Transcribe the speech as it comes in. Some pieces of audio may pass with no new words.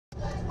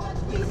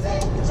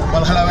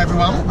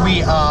everyone,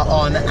 we are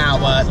on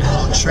our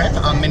little trip,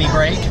 our mini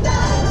break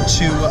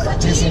to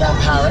Disneyland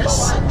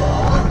Paris.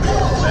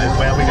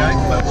 Where are we going?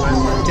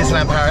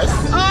 Disneyland Paris.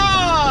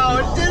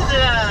 Oh,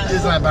 Disneyland!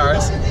 Disneyland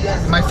Paris.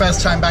 My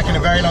first time back in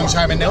a very long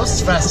time, and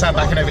Nils' first time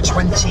back in over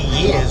 20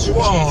 years.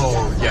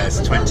 Whoa!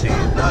 Yes, 20.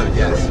 Oh,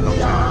 yes, a long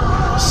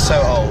time.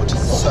 So old,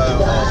 so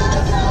old.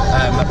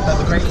 But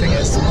the great thing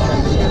is, you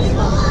know, we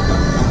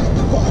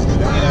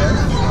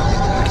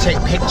can take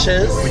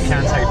pictures. We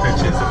can take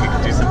pictures and we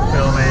can do some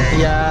filming.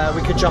 Yeah,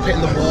 we could drop it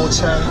in the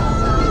water.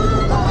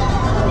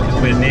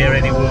 If we're near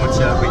any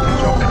water, we can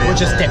drop it in. We'll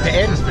just dip it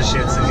in. Just for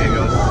shits and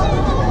giggles.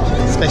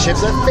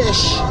 Spaceships are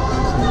fish.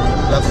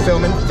 Love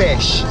filming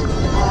fish.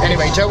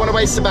 Anyway, don't want to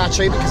waste the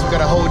battery because we've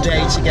got a whole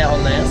day to get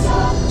on this.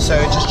 So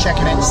just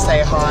checking in to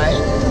say hi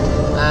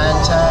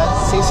and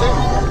see you soon.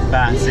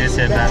 Bye, see you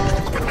soon, man.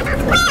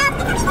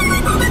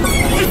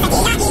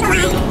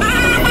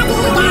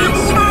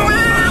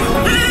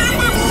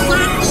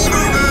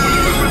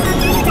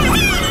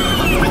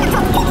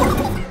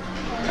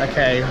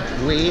 Okay,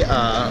 we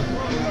are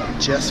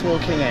just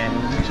walking in.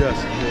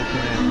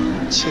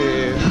 To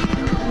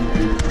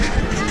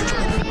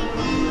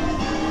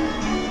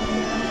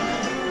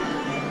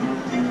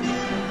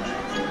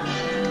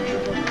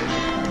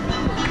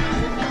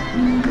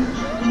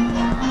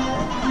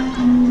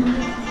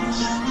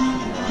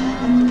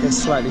it's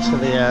slightly to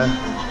the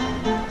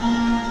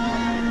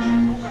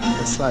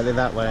it's slightly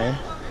that way. Is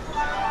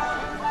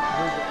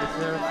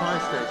there a fire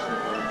station?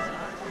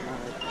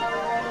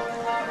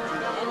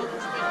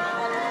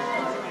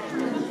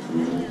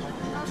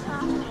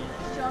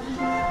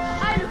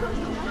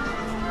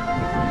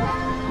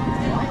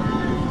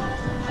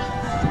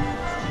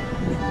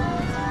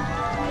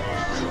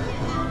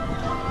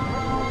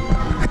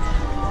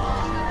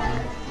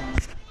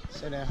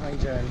 So now, how are you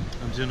doing?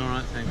 I'm doing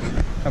alright, thank you.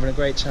 Having a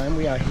great time.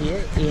 We are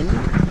here in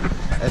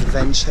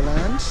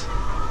Adventureland.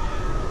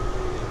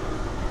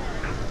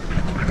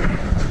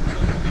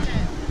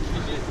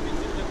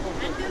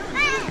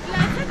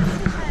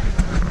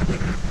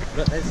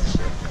 Look, there's a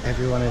ship.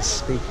 Everyone is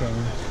speaking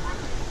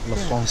le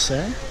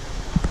français.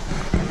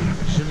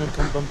 Je ne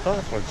comprends pas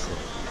le français.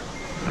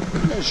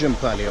 Je me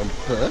parle un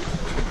peu.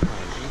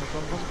 Je ne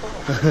comprends pas.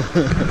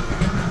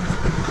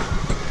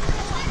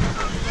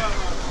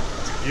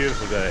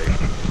 Beautiful day.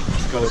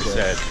 It's got to be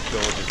said.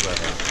 Gorgeous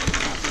weather.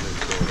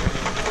 Absolutely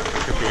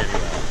gorgeous. Could be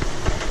anywhere.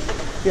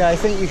 Yeah, I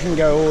think you can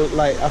go all,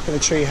 like up in the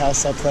tree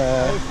house up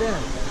there. Oh, there.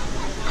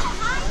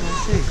 I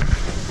see.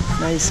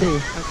 Now you see. I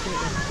see.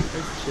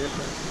 There's a ship.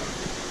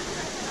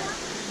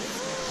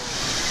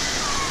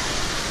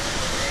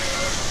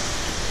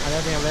 I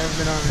don't think I've ever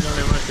been on a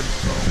Jolly Roger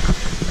before.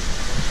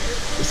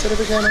 You said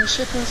we're going on a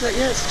ship, and I was like,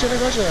 yeah, it's Jolly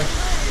Roger.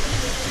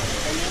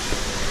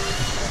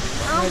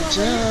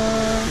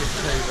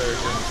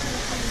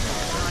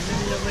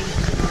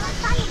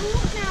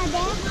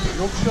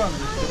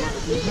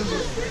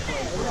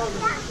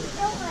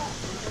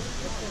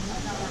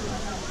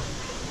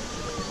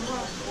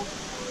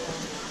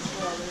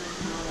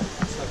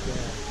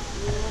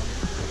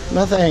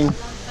 Nothing.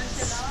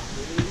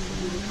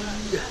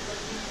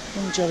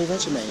 Oh, Jolly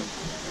Roger, mate.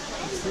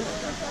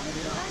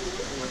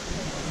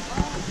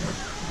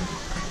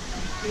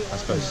 I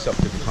suppose stop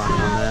people climbing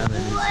on there.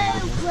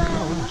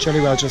 Then Jolly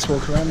Roger, just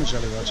walk around the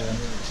Jolly Roger.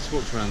 just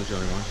walked around the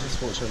Jolly Roger.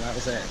 Just walked around, that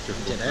was it. You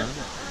did it.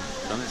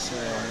 Done it. So,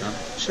 Done.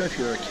 sure, if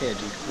you were a kid,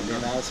 you could be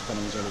an hour spent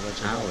on the Jolly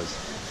Roger. Hours.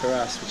 For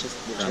us, we just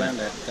walked Done around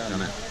it. it. Done.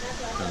 Done it.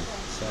 Done.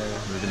 So,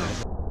 Moving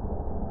on.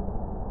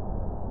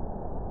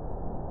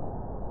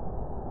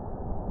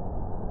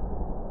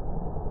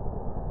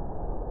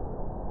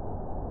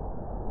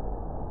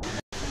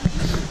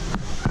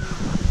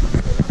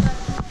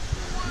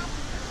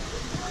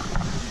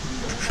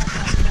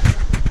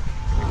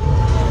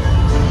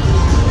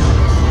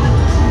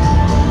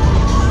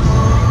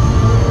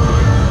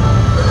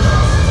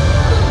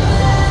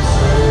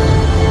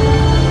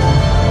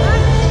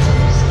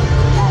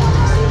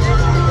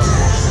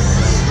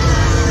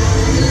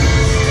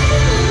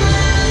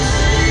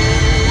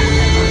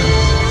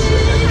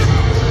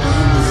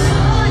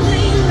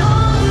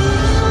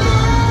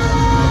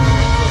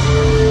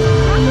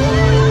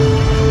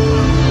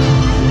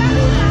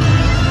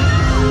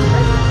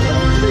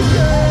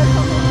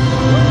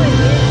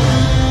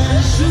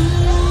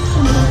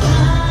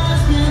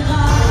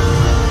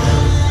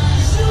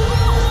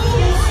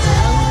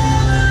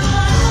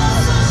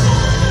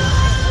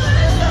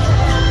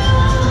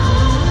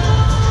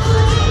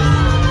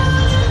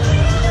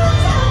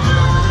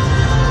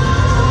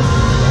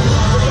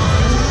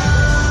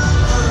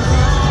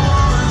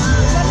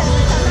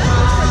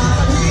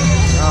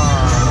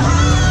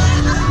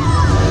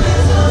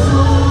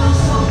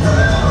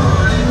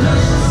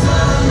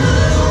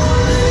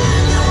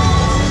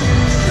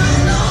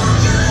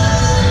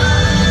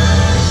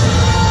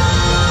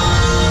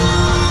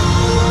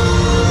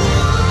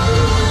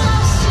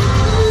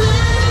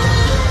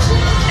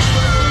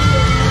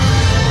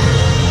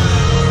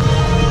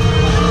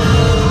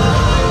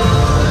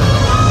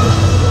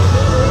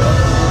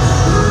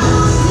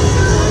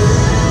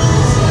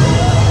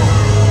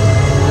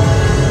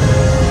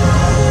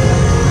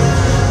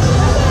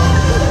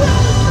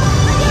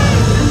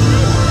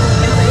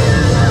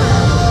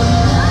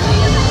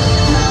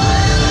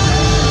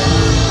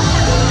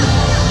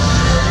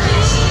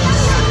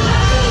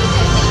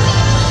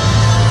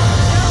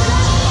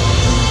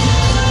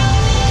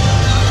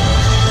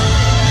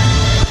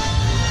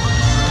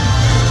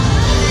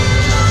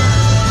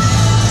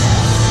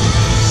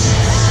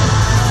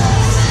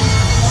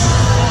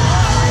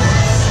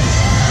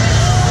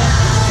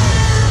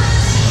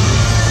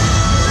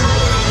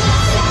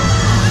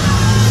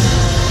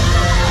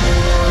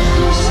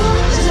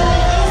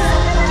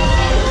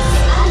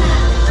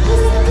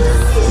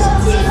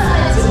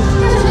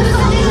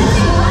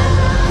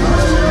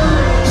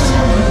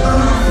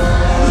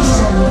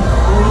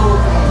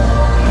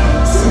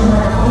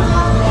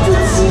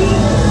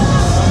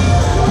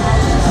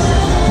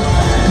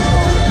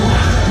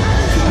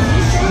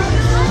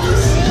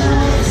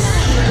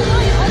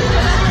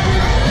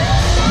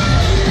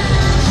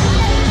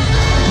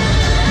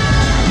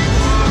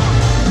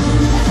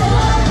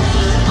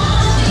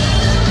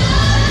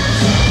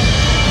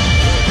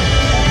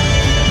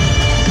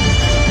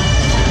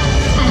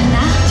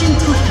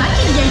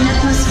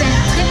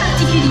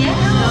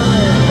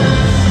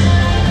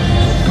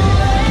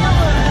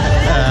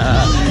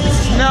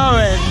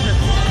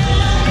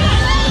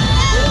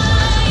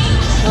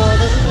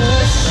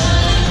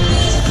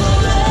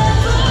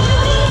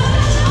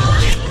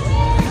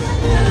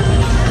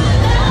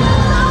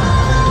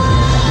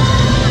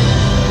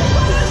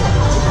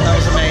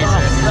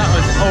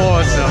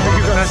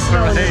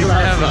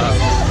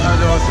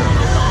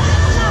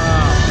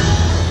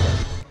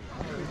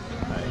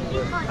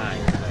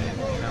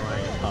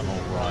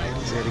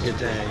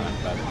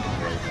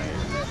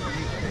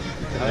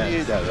 How are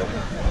you, Devin?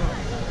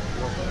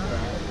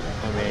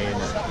 I mean,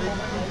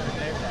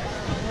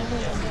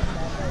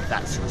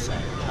 that's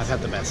insane. I've had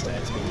the best day.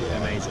 It's been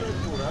amazing.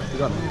 We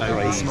got a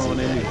boat this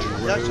morning. We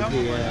drove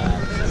here.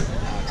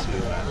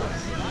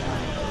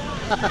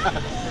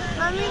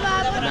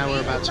 And now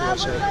we're about to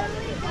watch a,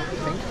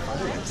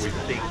 We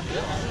think.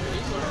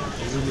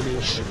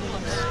 illuminations.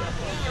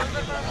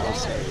 I'll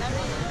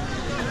say.